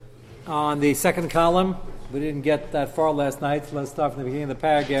on the second column. We didn't get that far last night, so let's start from the beginning of the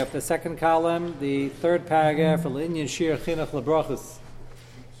paragraph. The second column, the third paragraph, L'inyan shir chinuch lebrachos.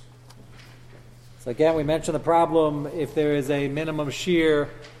 So again, we mentioned the problem, if there is a minimum shir,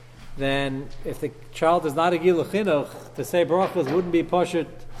 then if the child is not a gil chinuch, to say brachos wouldn't be pashut,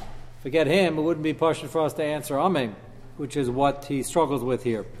 forget him, it wouldn't be pashut for us to answer amen, which is what he struggles with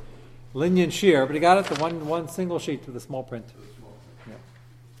here. L'inyan shir, but he got it, the one single sheet with the small print.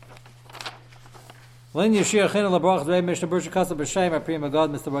 L'inyan shir chinuch lebrachos, Rei Mishnah Berurah Kasab B'Shem, Apri Magad,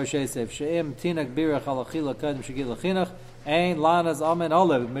 Mr. Rosh Yosef, She'im Tinak Birach Al Achila Kadim Shegil Chinuch, Ein Lanas Amen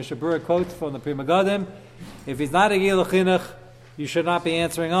Olev. Mishnah Berurah quotes from the Pri Megadim, if he's not a gil chinuch, you should not be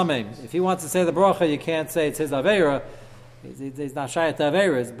answering amen. If he wants to say the bracha, you can't say it's his aveira. He's not shy at the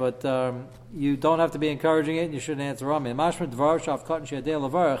aveiras, but you don't have to be encouraging it, and you shouldn't answer amen. Mashma dvar shav katan she'adei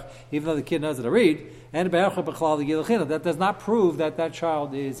levarach, even though the kid knows how to read, and be'ercha b'chlal the gil chinuch. That does not prove that that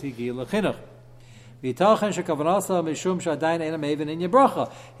child is gil chinuch. He could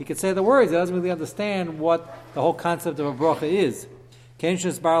say the words, he doesn't really understand what the whole concept of a bracha is.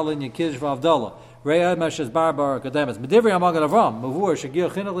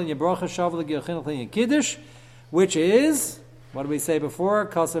 Which is, what did we say before?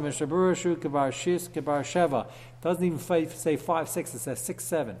 Doesn't even say 5, 6, it says 6,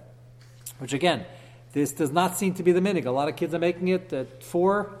 7. Which again, this does not seem to be the minig. A lot of kids are making it at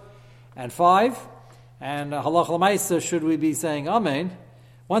 4 and 5. And halach l'maisa, should we be saying amen?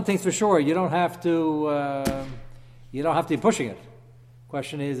 One thing's for sure, you don't have to be pushing it.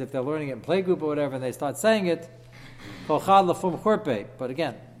 Question is, if they're learning it in playgroup or whatever, and they start saying it, but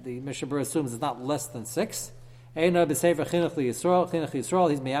again, the Mishnah Berurah assumes it's not less than 6. He's meyasher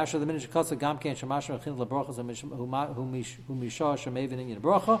the minish kasa gam ken shemashar chinuch lebrachos hu misha shemevin in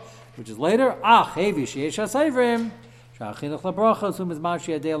bracha, which is later. Hevi sheyesh hasayvrim shachinuch lebrachos hu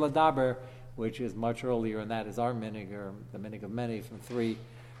mizmashi adei ladaber, which is much earlier, and that is our minig, or the minig of many from 3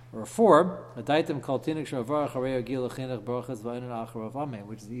 or 4. Which is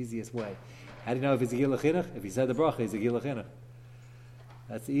the easiest way. How do you know if he's a gil chinuch? If he said the bracha, he's a gil chinuch.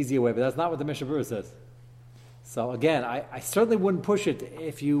 That's the easier way, but that's not what the Mishnah Berurah says. So again, I certainly wouldn't push it.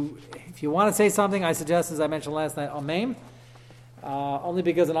 If you want to say something, I suggest, as I mentioned last night, amen. Only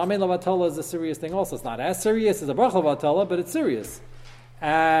because an amen levatala is a serious thing also. It's not as serious as a bracha levatala, but it's serious.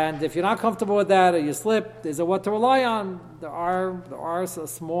 And if you're not comfortable with that, or you slip, there's a what to rely on. There are a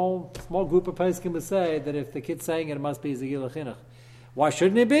small group of poskim who say that if the kid's saying it, it must be Zigil Chinuch. Why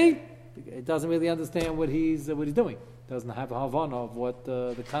shouldn't it be? It doesn't really understand what he's doing. It doesn't have a havana of what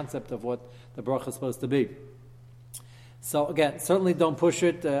the concept of what the bracha is supposed to be. So again, certainly don't push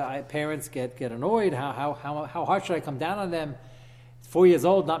it. Parents get annoyed. How hard should I come down on them? 4 years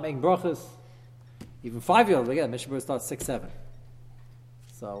old, not making brachas. Even 5-year-olds. Again, Mishnah Berurah starts 6, 7.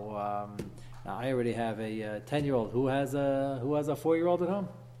 So now I already have a 10-year-old. Who has a 4-year-old at home?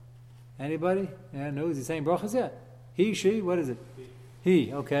 Anybody? Yeah, no. Is he saying brachas yet? He, she. What is it?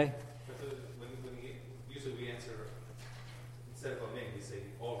 He. Okay. Usually we answer instead of amen, we say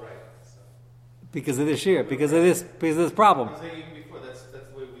all right. So. Because of this year, because of this problem. I was saying even before. That's the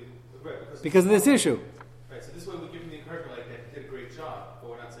way we right. Because of this issue. Right. So this way we give him the encouragement like that. He did a great job, but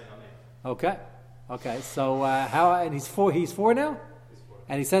we're not saying amen. Okay. So how? And he's 4. He's 4 now.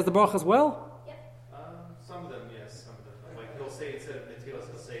 And he says the bracha as well? Yep. Some of them, yes. Some of them. Like he'll say instead of metilas,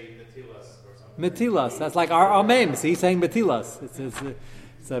 he'll say metilas or something. Metilas. That's like our amen. So he's saying metilas. It's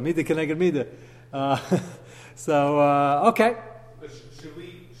mida keneged mida. Okay. But should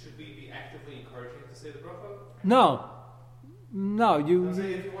we be actively encouraging to say the bracha? No.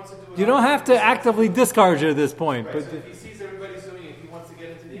 You don't have to say actively discourage it at this point. Right, but so if he sees everybody's doing it, if he wants to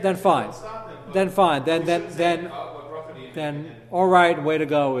get into the then fine. Then all right, way to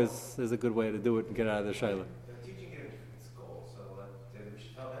go is a good way to do it and get out of the shayla. Teaching it in school, so we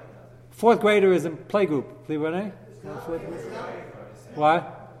should tell them how to. 4th grader is in playgroup. Renee? Why?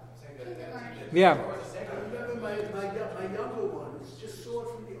 Yeah. I remember my younger ones just saw it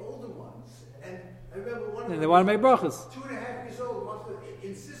from the older ones, and I remember one. And they want to make brachas. 2.5 years old,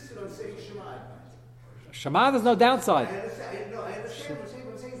 insisted on saying Shema. Shema, there's no downside. I understand what I'm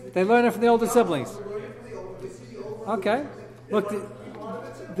saying. They learn it from the older siblings. Okay. Look,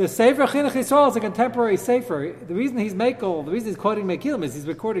 the Sefer Chinuch Yisrael is a contemporary Sefer. The reason he's quoting Mekilim is he's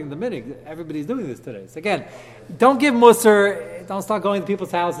recording the minig. Everybody's doing this today. So again, don't give Musar, don't start going to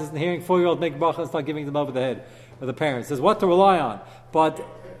people's houses and hearing 4-year-olds make bracha and start giving them over the head of the parents. There's what to rely on. But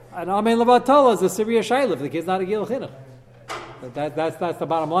an Amen Levatala is a serious shayla if the kid's not a Gil Chinuch. That's the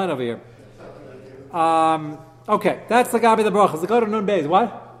bottom line over here. Okay, that's the Gabi the brachas. Let's go to Nun Beis.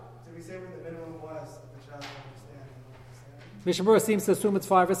 What? Mishnah Berurah seems to assume it's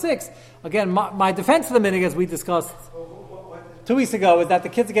 5 or 6. Again, my defense of the minig, as we discussed 2 weeks ago, is that the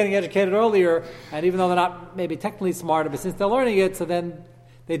kids are getting educated earlier, and even though they're not maybe technically smarter, but since they're learning it, so then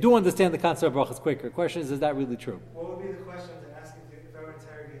they do understand the concept of brachas quicker. The question is that really true? What would be the question to ask if I were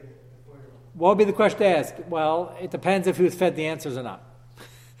interrogating the 4-year-old? What would be the question to ask? Well, it depends if he was fed the answers or not.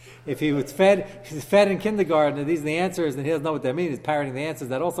 If he's fed in kindergarten and these are the answers and he doesn't know what that means, he's parroting the answers,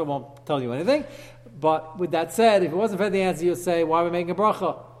 that also won't tell you anything. But with that said, if he wasn't fed the answer, you'll say, why are we making a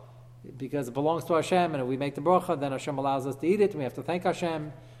bracha? Because it belongs to Hashem, and if we make the bracha, then Hashem allows us to eat it, and we have to thank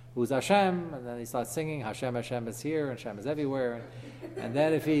Hashem. Who's Hashem? And then he starts singing, Hashem, Hashem is here, and Hashem is everywhere. And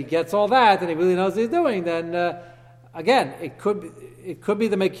then if he gets all that, and he really knows what he's doing, then again, it could be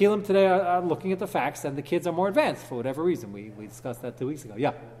the Mekilim today are looking at the facts, and the kids are more advanced for whatever reason. We discussed that 2 weeks ago.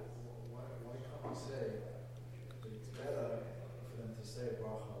 Yeah. Why can't we say it's better for them to say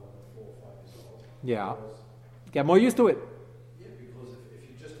bracha when they're 4 or 5 years old? Yeah. Get more used to it. Yeah, because if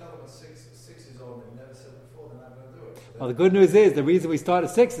you just tell them at 6 years old and they've never said before, they're not going to do it. Well, the good news is the reason we start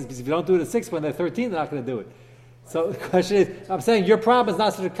at 6 is because if you don't do it at 6 when they're 13, they're not going to do it. So the question is, I'm saying your problem is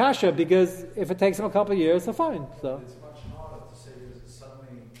not such a kasha because if it takes them a couple of years, they're fine. So it's much harder to say because it's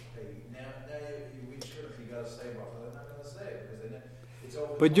suddenly, hey, now you reach it, you got to say bracha, they're not going to say it because it's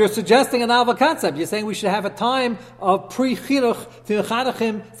over. but you're suggesting a novel concept. You're saying we should have a time of pre-chinuch to mechanech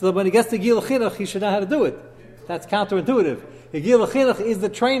him so that when he gets to gil chinuch, he should know how to do it. That's counterintuitive. The gil chinuch is the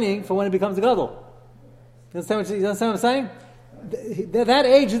training for when he becomes a gadol. You understand what I'm saying? That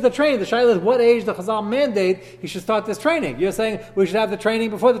age is the training. The shaila is what age the Chazal mandate he should start this training. You're saying we should have the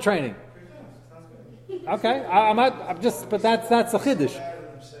training before the training. Okay, but that's the chiddush.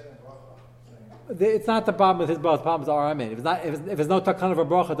 It's not the problem with his bracha. The problem is our amen. If there's no takan of a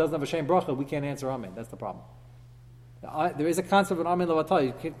bracha, doesn't have a shame bracha, we can't answer amen. That's the problem. There is a concept of an amen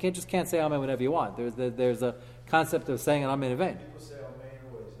levatal. You can't say amen whenever you want. There's a concept of saying an amen in vain.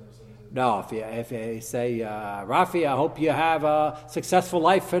 No, if you say, Rafi, I hope you have a successful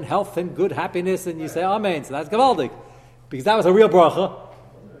life and health and good happiness, and you say amen, so that's gavaldik. Because that was a real bracha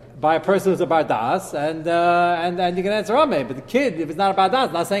by a person who's a bar das, and you can answer amen. But the kid, if it's not a bar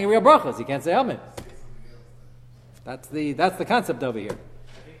das, not saying a real bracha, so you can't say amen. That's the concept over here. I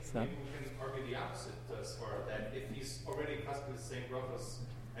think maybe we can argue the opposite as far that if he's already accustomed to saying brachos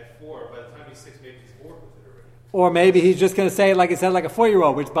at 4, by the time he's 6, maybe he's bored with it already. Or maybe he's just going to say it like he said, like a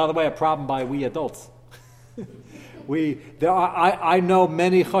 4-year-old, which, by the way, a problem by we adults. I know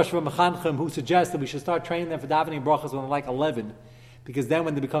many choshva mechanchim who suggest that we should start training them for davening brachas when they're like 11, because then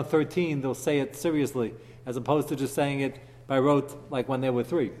when they become 13, they'll say it seriously, as opposed to just saying it by rote like when they were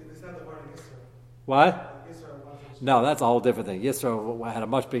 3. It's not the word of Yisro. What? Yisro wants No, that's a whole different thing. Yisro had a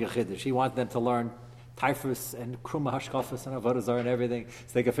much bigger chiddush. He wanted them to learn typhus and kruma hashkafas and avodah zarah and everything,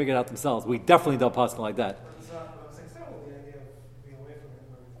 so they could figure it out themselves. We definitely don't pass like that. It's not, but I'm saying still the idea of being away from it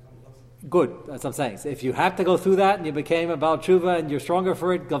where we become closer. Good, that's what I'm saying. So if you have to go through that and you became a Baal Tshuva and you're stronger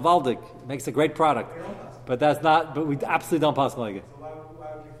for it, gavaldik. It makes a great product. We don't pass. But that's not, but we absolutely don't pass like it. So why we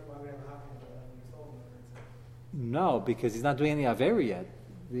have a happy when he's older? No, because he's not doing any Averi yet.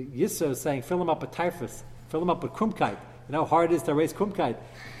 The Yisro is saying, fill him up with typhus, fill him up with krumkeit. You know how hard it is to raise krumkeit.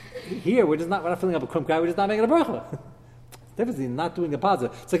 Here, we're not filling up with krumkeit, we're just not making a bracha. Definitely not doing the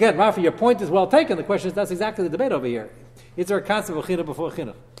positive. So again, Rafi, your point is well taken. The question is, that's exactly the debate over here. Is there a concept of chinuch before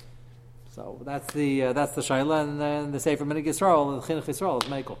chinuch? So that's the shaila, and then the Sefer Minig Yisrael, and chinuch Yisrael is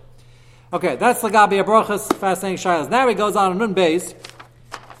Mekel. Okay, that's Lagabi Abrachas, fascinating shailas. Now he goes on Nun Beis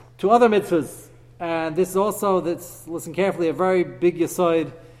to other mitzvahs, and this is also, listen carefully, a very big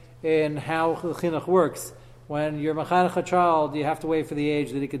yesod in how chinuch works. When you're mechanech a child, you have to wait for the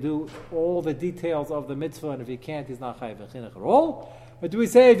age that he could do all the details of the mitzvah, and if he can't, he's not chayiv chinuch at all. Or do we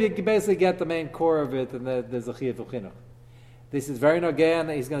say if you can basically get the main core of it, and there's a chayiv of chinuch? This is very nogan.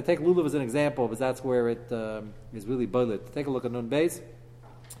 He's going to take lulav as an example, because that's where it is really bullet. Take a look at Nun Beis.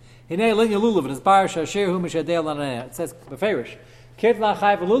 Hinei linya lulav in his parsha shirhu mishadei lanei. It says beferish, kid not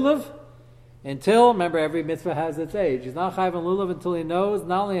chayiv lulav until, remember, every mitzvah has its age. He's not chayiv lulav until he knows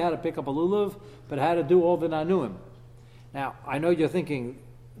not only how to pick up a lulav, but how to do all the nanuim. Now, I know you're thinking,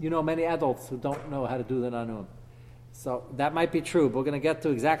 you know many adults who don't know how to do the nanuim. So that might be true, but we're going to get to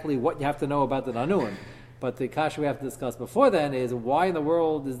exactly what you have to know about the nanuim. But the kasha we have to discuss before then is, why in the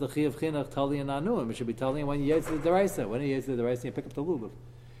world is the chi of chinuch telling you nanuim? It should be telling you when you yetz the deraisa. When you yetz the deraisa, you pick up the lulav. You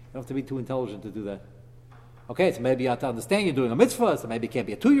don't have to be too intelligent to do that. Okay, so maybe you have to understand you're doing a mitzvah, so maybe it can't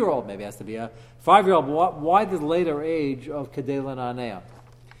be a 2-year-old, maybe it has to be a 5-year-old. Why this later age of kedei lananea?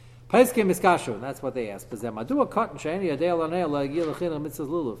 Peskim miskashu, and that's what they ask. As soon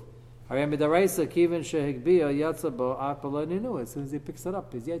as he picks it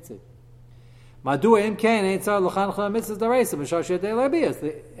up, he's yetzik. Madua im kain ain't tzar l'chancha mitzvahs d'oraisa b'shar she'edei l'arbiyas.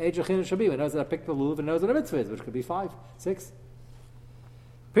 The age of chinuch should be when he knows that I picked the lulav and knows what a mitzvah is, which could be 5, 6.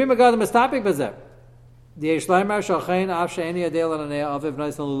 Prima gadam mistapik b'zeh. The Yesh Leimer Shalchein Av She'eni Adel Ananei Aviv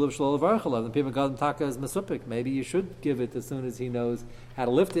Nice Lulav Shlol Varchalav. The Pima Gadam Taka is Mesupik. Maybe you should give it as soon as he knows how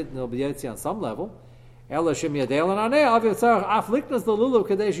to lift it, and he'll be Yetzi on some level. Ela Shem Yadel Ananei Aviv Tzarech Af Liknas the Lulav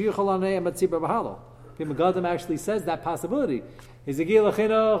Kadesh Yuchal Anei Matzibra Bahalo. Pima Gadam actually says that possibility. He's a Gila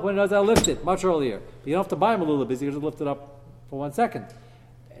Chinuch when he knows how to lift it much earlier. You don't have to buy him a Lulav because he can just lift it up for 1 second.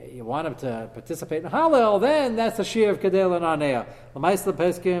 You want him to participate in Hallel, then that's a shear of Kadel and Anea. The Maisla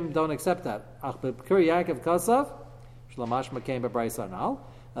Peskim don't accept that. Ach B'Kuri Yaakov Kasav, Shlamash Makeim B'Brais Arnal,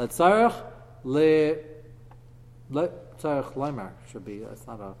 Tzarech Tzarech Leimer should be, it's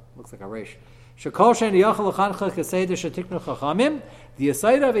not a, looks like a resh. Shekol Shein Yachal L'Chancha Cheseder Shetiknu Chachamim. The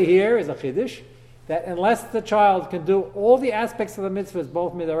aside over here is a Chiddush, that unless the child can do all the aspects of the mitzvahs,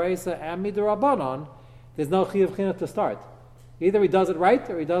 both Midoraisa and Midorabanan, there's no Chiyuv Chinuch to start. Either he does it right,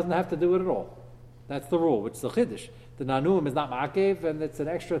 or he doesn't have to do it at all. That's the rule, which is the chiddush. The nanuim is not ma'akev, and it's an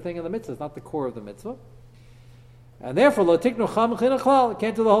extra thing in the mitzvah. It's not the core of the mitzvah. And therefore, lo tiknu cham chinachlal,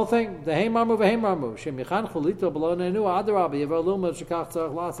 can't do the whole thing. The heimarmu v'heimarmu. Shem yichan chulito below nenu adarabah yevar luma shekach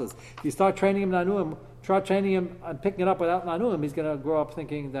tzarech lasas. If you start training him nanuim, try training him and picking it up without nanuim, he's going to grow up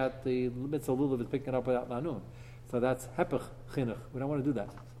thinking that the mitzvah lulav is picking it up without nanuim. So that's hepech chinuch. We don't want to do that.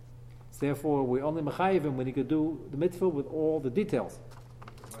 Therefore, we only mechayiv him when he could do the mitzvah with all the details.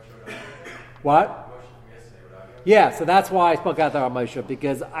 What? Yeah, so that's why I spoke out there on Moshe,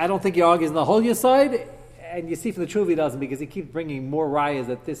 because I don't think he argues in the whole Yesod, and you see from the truth he doesn't, because he keeps bringing more rayas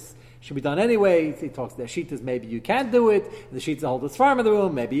that this should be done anyway. He talks the Shitas, maybe you can't do it, the Shitas hold this farm in the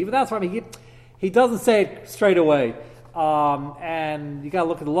room, maybe even that's farm. He doesn't say it straight away. And you got to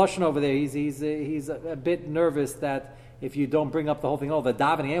look at the Lashon over there. He's a bit nervous that if you don't bring up the whole thing, the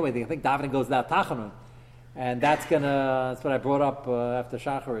davening anyway, they think davening goes without tachanun. And that's what I brought up after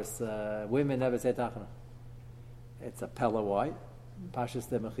Shacharis. Women never say tachanun. It's a pella white. Pashas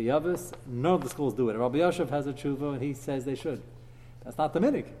de Mechiyavis. None of the schools do it. Rabbi Yosef has a tshuva and he says they should. That's not the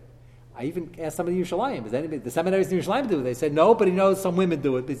minig. I even asked somebody in Yerushalayim, does anybody, the seminaries in Yerushalayim do it? They said no, but he knows some women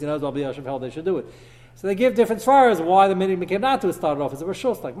do it because he knows Rabbi Yosef held they should do it. So they give different svaras why the minig became not to. It started off as a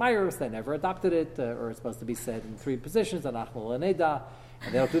rishus like Myers. They never adopted it, or it's supposed to be said in 3 positions, anachmal and eda,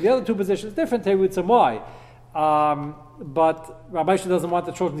 and they'll do the other 2 positions different. They would some why. But Rabbi Yosef doesn't want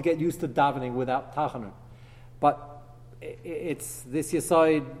the children to get used to davening without tachanun. But it's this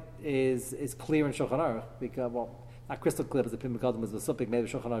yesod is clear in Shulchan Aruch because not crystal clear, as the Pim Megadim was Vasupik. Maybe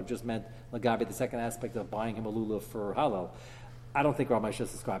Shulchan Aruch just meant Lagabi, the second aspect of buying him a lulav for halal. I don't think Rav Moshe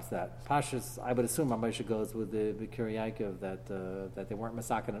describes that. Pashas, I would assume Rav Moshe goes with the B'Kiri Yaakov that they weren't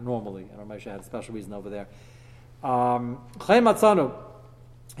masakin it normally, and Rav Moshe had a special reason over there. Chaim Matzanu.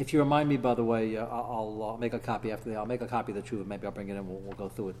 If you remind me, by the way, I'll make a copy after I'll make a copy of the tshuva. Maybe I'll bring it in. We'll go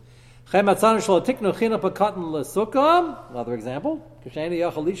through it. Chaim Matzanu shlo tiknu china pakatan lesukkah. Another example. Kishani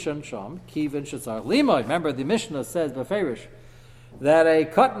yachalishan sham kivin shetzar limoy. Remember the Mishnah says beferish that a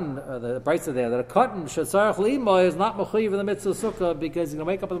cotton, the brisa there, that a cotton shetzarech limoy is not mechuyev in the mitzvah sukkah because he's going to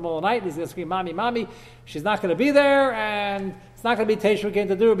wake up in the middle of the night and he's going to scream, "Mommy, mommy!" She's not going to be there, and it's not going to be teishu again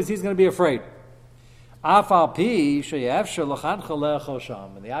to do it because he's going to be afraid. Afal pi sheyavshel lachancha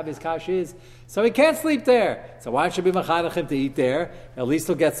lechosham, and the obvious kash is, so he can't sleep there. So why should we mechanech him to eat there? At least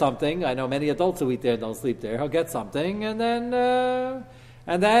he'll get something. I know many adults who eat there don't sleep there. He'll get something, and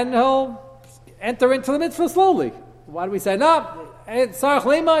then he'll enter into the mitzvah slowly. Why do we say no? Tzarech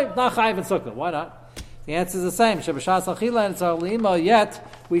limoy not chayiv in sukkah. Why not? The answer is the same. Shebashas achila and tzarech limoy. Yet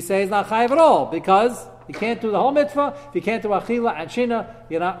we say he's not chayiv at all because he can't do the whole mitzvah. If you can't do achila and shina,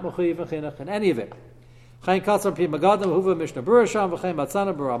 you're not mechuyev and chinuch in any of it. Chayin Katzar Pi Megadim Huva Mishnah Burasham V'Chayin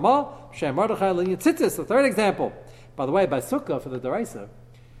Matzana B'Ramah Shem Mordechai Linyan Tzitzis. The third example, by the way, by sukkah for the deraisa.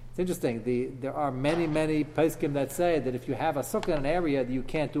 It's interesting. There are many poskim that say that if you have a sukkah in an area that you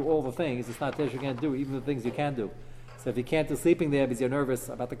can't do all the things, it's not that you can't do even the things you can do. So if you can't do sleeping there because you're nervous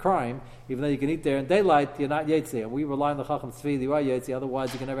about the crime, even though you can eat there in daylight, you're not Yetzi. And we rely on the Chacham Tzvi, you are Yetzi,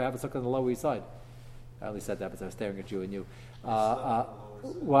 otherwise you can never have a sukkah on the Lower East Side. I only said that because I was staring at you and you.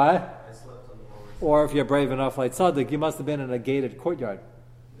 What? Or if you're brave enough like Tzaddik, you must have been in a gated courtyard.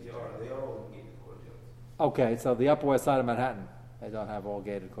 They are all gated courtyards. Okay, so the Upper West Side of Manhattan, they don't have all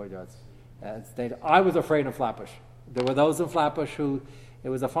gated courtyards. I was afraid of Flatbush. There were those in Flatbush who, it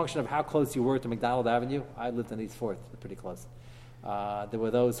was a function of how close you were to McDonald Avenue. I lived in East 4th, pretty close. There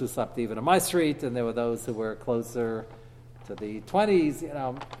were those who slept even on my street, and there were those who were closer to the 20s. You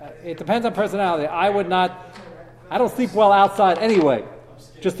know, it depends on personality. I don't sleep well outside anyway.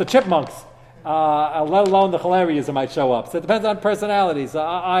 Just the chipmunks. let alone the hilarious that might show up. So it depends on personality. So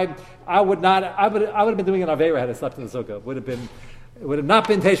I would have been doing an Avera had I slept in the sukkah. It would have not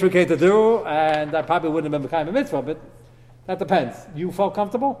been Teshuvah to do, and I probably wouldn't have been Mekayim a mitzvah, but that depends. You felt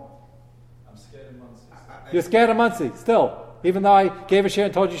comfortable? I'm scared of Muncie. You're scared of Muncie, still. Even though I gave a share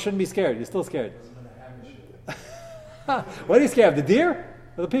and told you shouldn't be scared, you're still scared. What are you scared of, the deer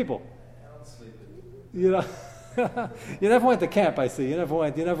or the people? I don't sleep with You know, you never went to camp, I see. You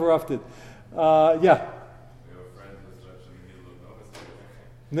never roughed it. Yeah. We have a friend who's actually in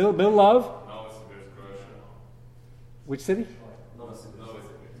the middle of Middle of? Novosibirsk, Russia. Which city?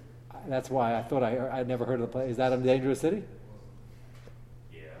 Novosibirsk. That's why I thought I'd never heard of the place. Is that a dangerous city?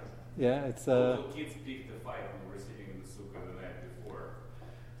 Yeah. Yeah, it's Little kids picked a fight when we were sitting in the sukkah the night before.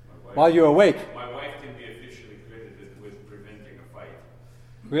 while you're awake. My wife can be officially credited with preventing a fight.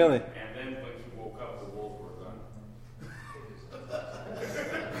 Really? And then when he woke up, the wolves were gone.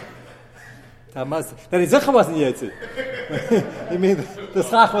 Then his Zichah wasn't Yetzi. You mean the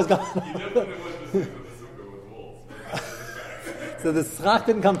Schach was gone? He definitely went to sleep in the sukkah with wolves. So the Schach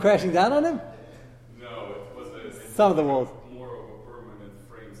didn't come crashing down on him? No, it was Some of the wolves. more of a permanent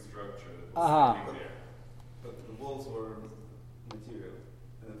frame structure that Aha. was sitting there. But the walls were material.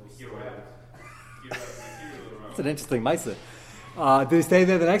 And it was He wrapped material around. That's an interesting Maisa. Did he stay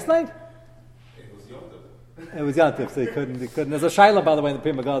there the next night? It was Yom It was Yantif, so he couldn't. There's a shaila, by the way, in the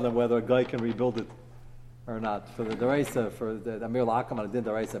Pri Megadim whether a guy can rebuild it or not. For the Deraisa, for the Amir L'Hakam on a Din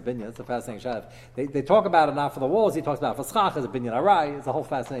Deraisa Binyan, it's a fascinating shaila. They talk about it not for the walls, he talks about it for Schach as a Binyan Arai. It's a whole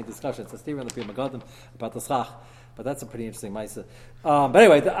fascinating discussion. It's a steer in the Pri Megadim about the Schach. But that's a pretty interesting Maisa. But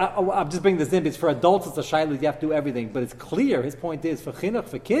anyway, I'm just bringing this in because for adults it's a shaila, you have to do everything. But it's clear, his point is, for chinuch,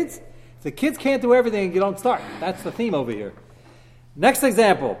 for kids, if the kids can't do everything, you don't start. That's the theme over here. Next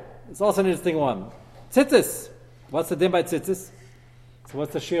example, it's also an interesting one. Tzitzis. What's the din by tzitzis? So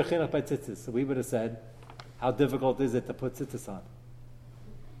what's the shir chinuch by tzitzis? So we would have said, how difficult is it to put tzitzis on?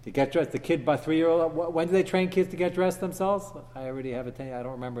 To get dressed, the kid by 3-year-old, when do they train kids to get dressed themselves? I already have a 10, I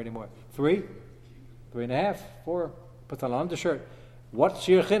don't remember anymore. 3? 3.5? 4? Puts on an undershirt. What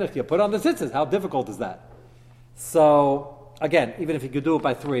shir chinuch you put on the tzitzis? How difficult is that? So, again, even if you could do it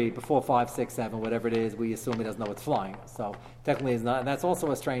by 3, before 5, 6, 7, whatever it is, we assume he doesn't know it's flying. So, technically it's not, and that's also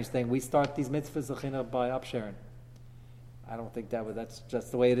a strange thing. We start these mitzvahs of chinuch by upsharing. I don't think that's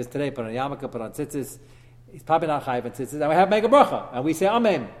just the way it is today. Put on a yarmulke, put on tzitzis. He's probably not chayiv in tzitzis. And we have mega bracha, and we say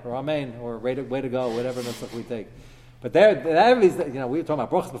amen, or way to go, whatever mitzvah we take. But everybody's, we were talking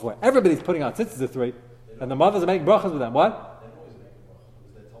about brachas before. Everybody's putting on tzitzis at 3, and the mothers are making brachas with them. What? They always make a bracha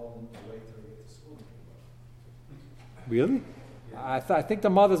because they told them to wait till they get to school. Really? Yeah. I think the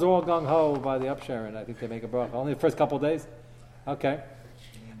mothers are all gung ho by the upsharing. I think they make a bracha only the first couple of days. Okay,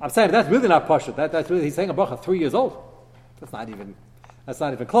 I'm saying that's really not pashut. That's really, he's saying a bracha 3 years old. That's not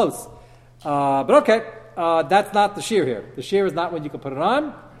even close. But okay, that's not the shear here. The shear is not when you can put it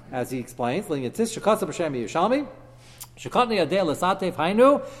on, as he explains. Linyatis shekatsa b'shem Yerushalmi shekatni yadei l'satev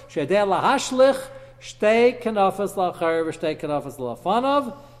hainu sheyadei lahashlich shtei kanafas la'achar v'shtei kanafas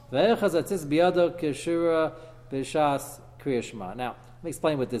la'fanav ve'echaz atzis biyado keshura b'shas kriya shema. Now, let me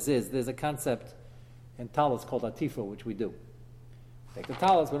explain what this is. There's a concept in Talis called atifa, which we do. Take the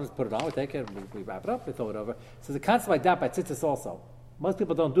talis, we don't just put it on, we take it, we wrap it up, we throw it over. So there's a concept like that by tzitzis also. Most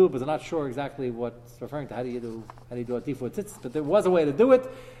people don't do it, but they're not sure exactly what's referring to. How do you do atifa with tzitzis? But there was a way to do it.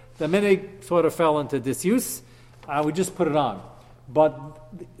 The minig sort of fell into disuse. We just put it on. But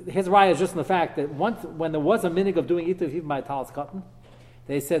his raya is just in the fact that when there was a minig of doing ituv even by talis cotton,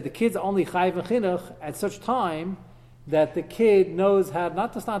 they said the kid's only chayiv and chinuch at such time that the kid knows how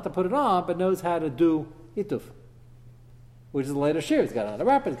not just not to put it on, but knows how to do ituv, which is the later shear. He's got it on the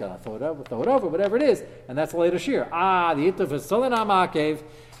wrapper, he's got to throw it over, whatever it is, and that's the later shear. The ituv is still in Amakev,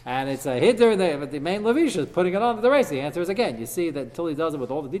 and it's a hitter, but the main Levisha is putting it on the race. The answer is again, you see that until he does it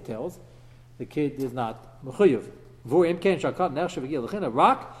with all the details, the kid is not mechuyev. V'ur imken shakat nechshav v'gil l'china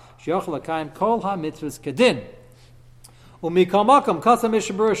rak sheyochel l'kaim kol ha-mitzvahs kedin. Umikol makom kasa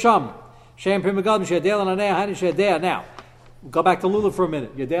mishabur sham shem pri megadim she'adel ananea hani she'adea. Now, go back to Lulav for a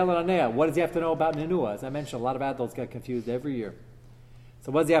minute. Yadel and Anea. What does he have to know about Nenua? As I mentioned, a lot of adults get confused every year.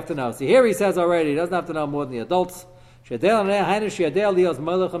 So what does he have to know? See, here he says already, he doesn't have to know more than the adults. Yadel and Anea, Hainish Yadel, Lios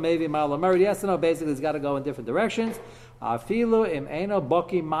Melech, Mevi, Malamer. He has to know basically he's got to go in different directions. Afilu, Im Eno,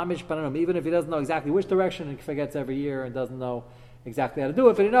 Boki, Mamish, Pananum. Even if he doesn't know exactly which direction, he forgets every year and doesn't know exactly how to do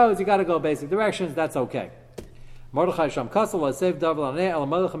it, but he knows you got to go basic directions, that's okay. Mordechai Sham Kasal, Sev Davel Anea, El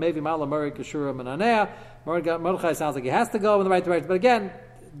Melech, Mevi, Malamer, Kashura, Mananea. Mordechai sounds like he has to go in the right direction, but again,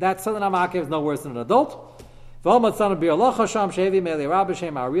 that Southern Amakev is no worse than an adult. V'almatzana bi'alacha sham shevi me'li rabbi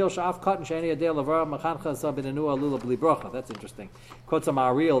shem Ariel sha'af katan she'eni adei levar machancha sabinanua lulav bli bracha. That's interesting. Quotes from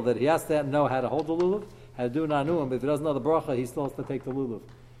Ariel that he has to know how to hold the lulav, how to do nanuim, but if he doesn't know the bracha, he still has to take the lulav.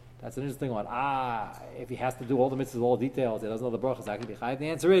 That's an interesting one. If he has to do all the mitzvahs, all the details, he doesn't know the bracha, how can he be chayiv? The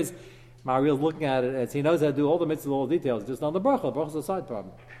answer is, Mariel's looking at it as he knows how to do all the mitzvahs, all the details, just not the bracha. The bracha is a side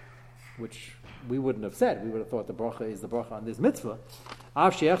problem, which we wouldn't have said. We would have thought the bracha is the bracha on this mitzvah.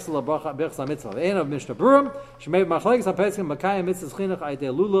 Av she'echsel bracha b'echsel mitzvah. Ve'en of Mishnah Berurah shemei machlekes ha'peskim makayim mitzvahs chinuch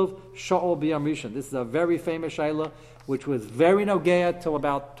aydei lulav sha'ol b'yam rishon. This is a very famous shaila, which was very nogeya till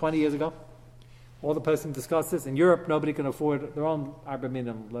about 20 years ago. All the person discussed this. In Europe, nobody can afford their own arba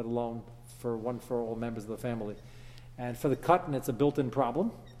minim, let alone for all members of the family. And for the cotton, it's a built-in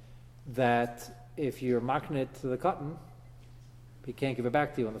problem that if you're marking it to the cotton, he can't give it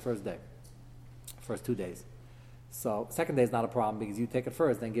back to you on the first day, first 2 days. So second day is not a problem because you take it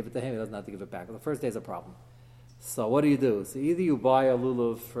first, then give it to him. He doesn't have to give it back. But the first day is a problem. So what do? So either you buy a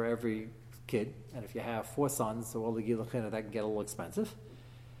lulav for every kid, and if you have 4 sons, so all the gilachina, that can get a little expensive.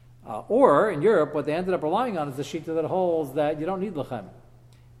 Or in Europe, what they ended up relying on is the shita that holds that you don't need lechem.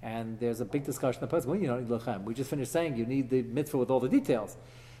 And there's a big discussion in the person, well, you don't need lechem. We just finished saying you need the mitzvah with all the details.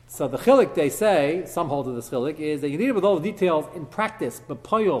 So the chilik, they say, some hold to this chilik, is that you need it with all the details in practice,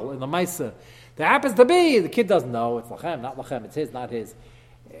 b'poyol, in the maisa. There happens to be, the kid doesn't know, it's lechem, not lechem, it's his, not his.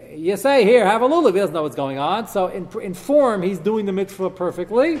 You say, here, have a lulav, he doesn't know what's going on. So in form, he's doing the mitzvah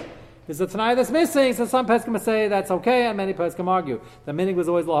perfectly. There's a Tanai that's missing, so some peskim say that's okay, and many peskim argue. The meaning was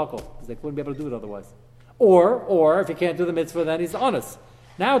always lahakol, because they wouldn't be able to do it otherwise. Or if he can't do the mitzvah, then he's honest.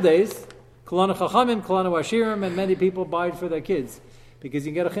 Nowadays, kolana chachamim, kolana washirim, and many people buy it for their kids, because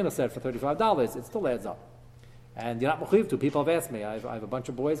you can get a chinuch set for $35. It still adds up. And you're not mechuyev to. People have asked me, I have a bunch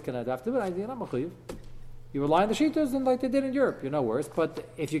of boys, can I have to do it? You're not mechuyev. You rely on the shitas, and like they did in Europe, you're no worse. But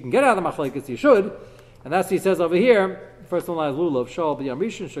if you can get out of the machlekes, you should. And that's what he says over here. First one is lulav shal b'yam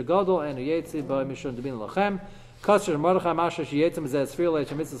rishon shagadol and uyetzi b'mishon debin lachem kasher mordechai masha sheyetzim zeh sfir leich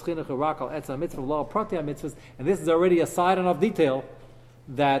mitzvahs chinuch urakal etzah mitzvah lo pratia mitzvahs. And this is already a side enough detail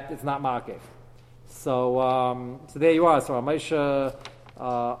that it's not markev. So there you are. So Ramesha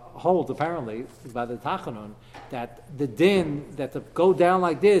holds apparently by the Tachanun that the din that to go down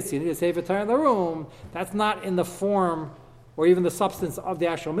like this, you need to save a turn in the room. That's not in the form or even the substance of the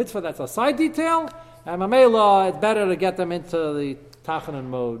actual mitzvah. That's a side detail. And Mamela, it's better to get them into the Tachanun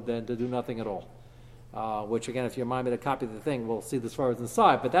mode than to do nothing at all. Which again, if you remind me to copy the thing, we'll see this far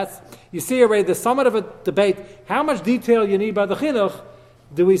inside. But that's, you see already, there's somewhat of a debate. How much detail you need by the chinuch?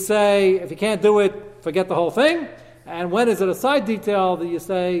 Do we say, if you can't do it, forget the whole thing? And when is it a side detail that you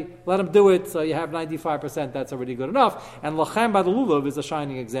say, let him do it, so you have 95%, that's already good enough? And lachem by the lulav is a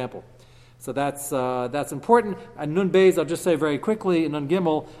shining example. So that's important. And Nun Beis, I'll just say very quickly, in Nun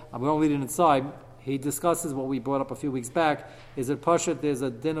Gimel, we won't read it inside, he discusses what we brought up a few weeks back. Is it Pashat, there's a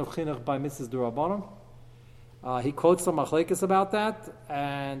din of chinuch by Mrs. Durabanan? He quotes some machlekes about that,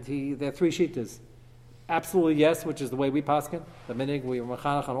 and there are 3 shitas. Absolutely yes, which is the way we paskin. The minig, we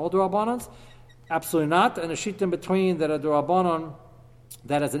mechanach on all Durabanans. Absolutely not. And a shita in between that a Durabanan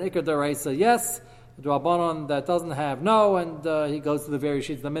that has an ikar deraisa, yes. A Durabanan that doesn't have, no. And he goes to the various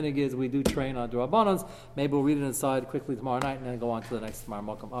sheets. The minig is we do train on Durabanans. Maybe we'll read it inside quickly tomorrow night and then go on to the next tomorrow.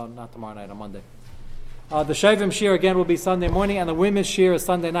 Not tomorrow night, on Monday. The Shavim Shir again will be Sunday morning, and the Women's Shir is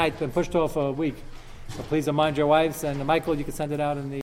Sunday night. Been pushed off a week. So please remind your wives. And Michael, you can send it out in the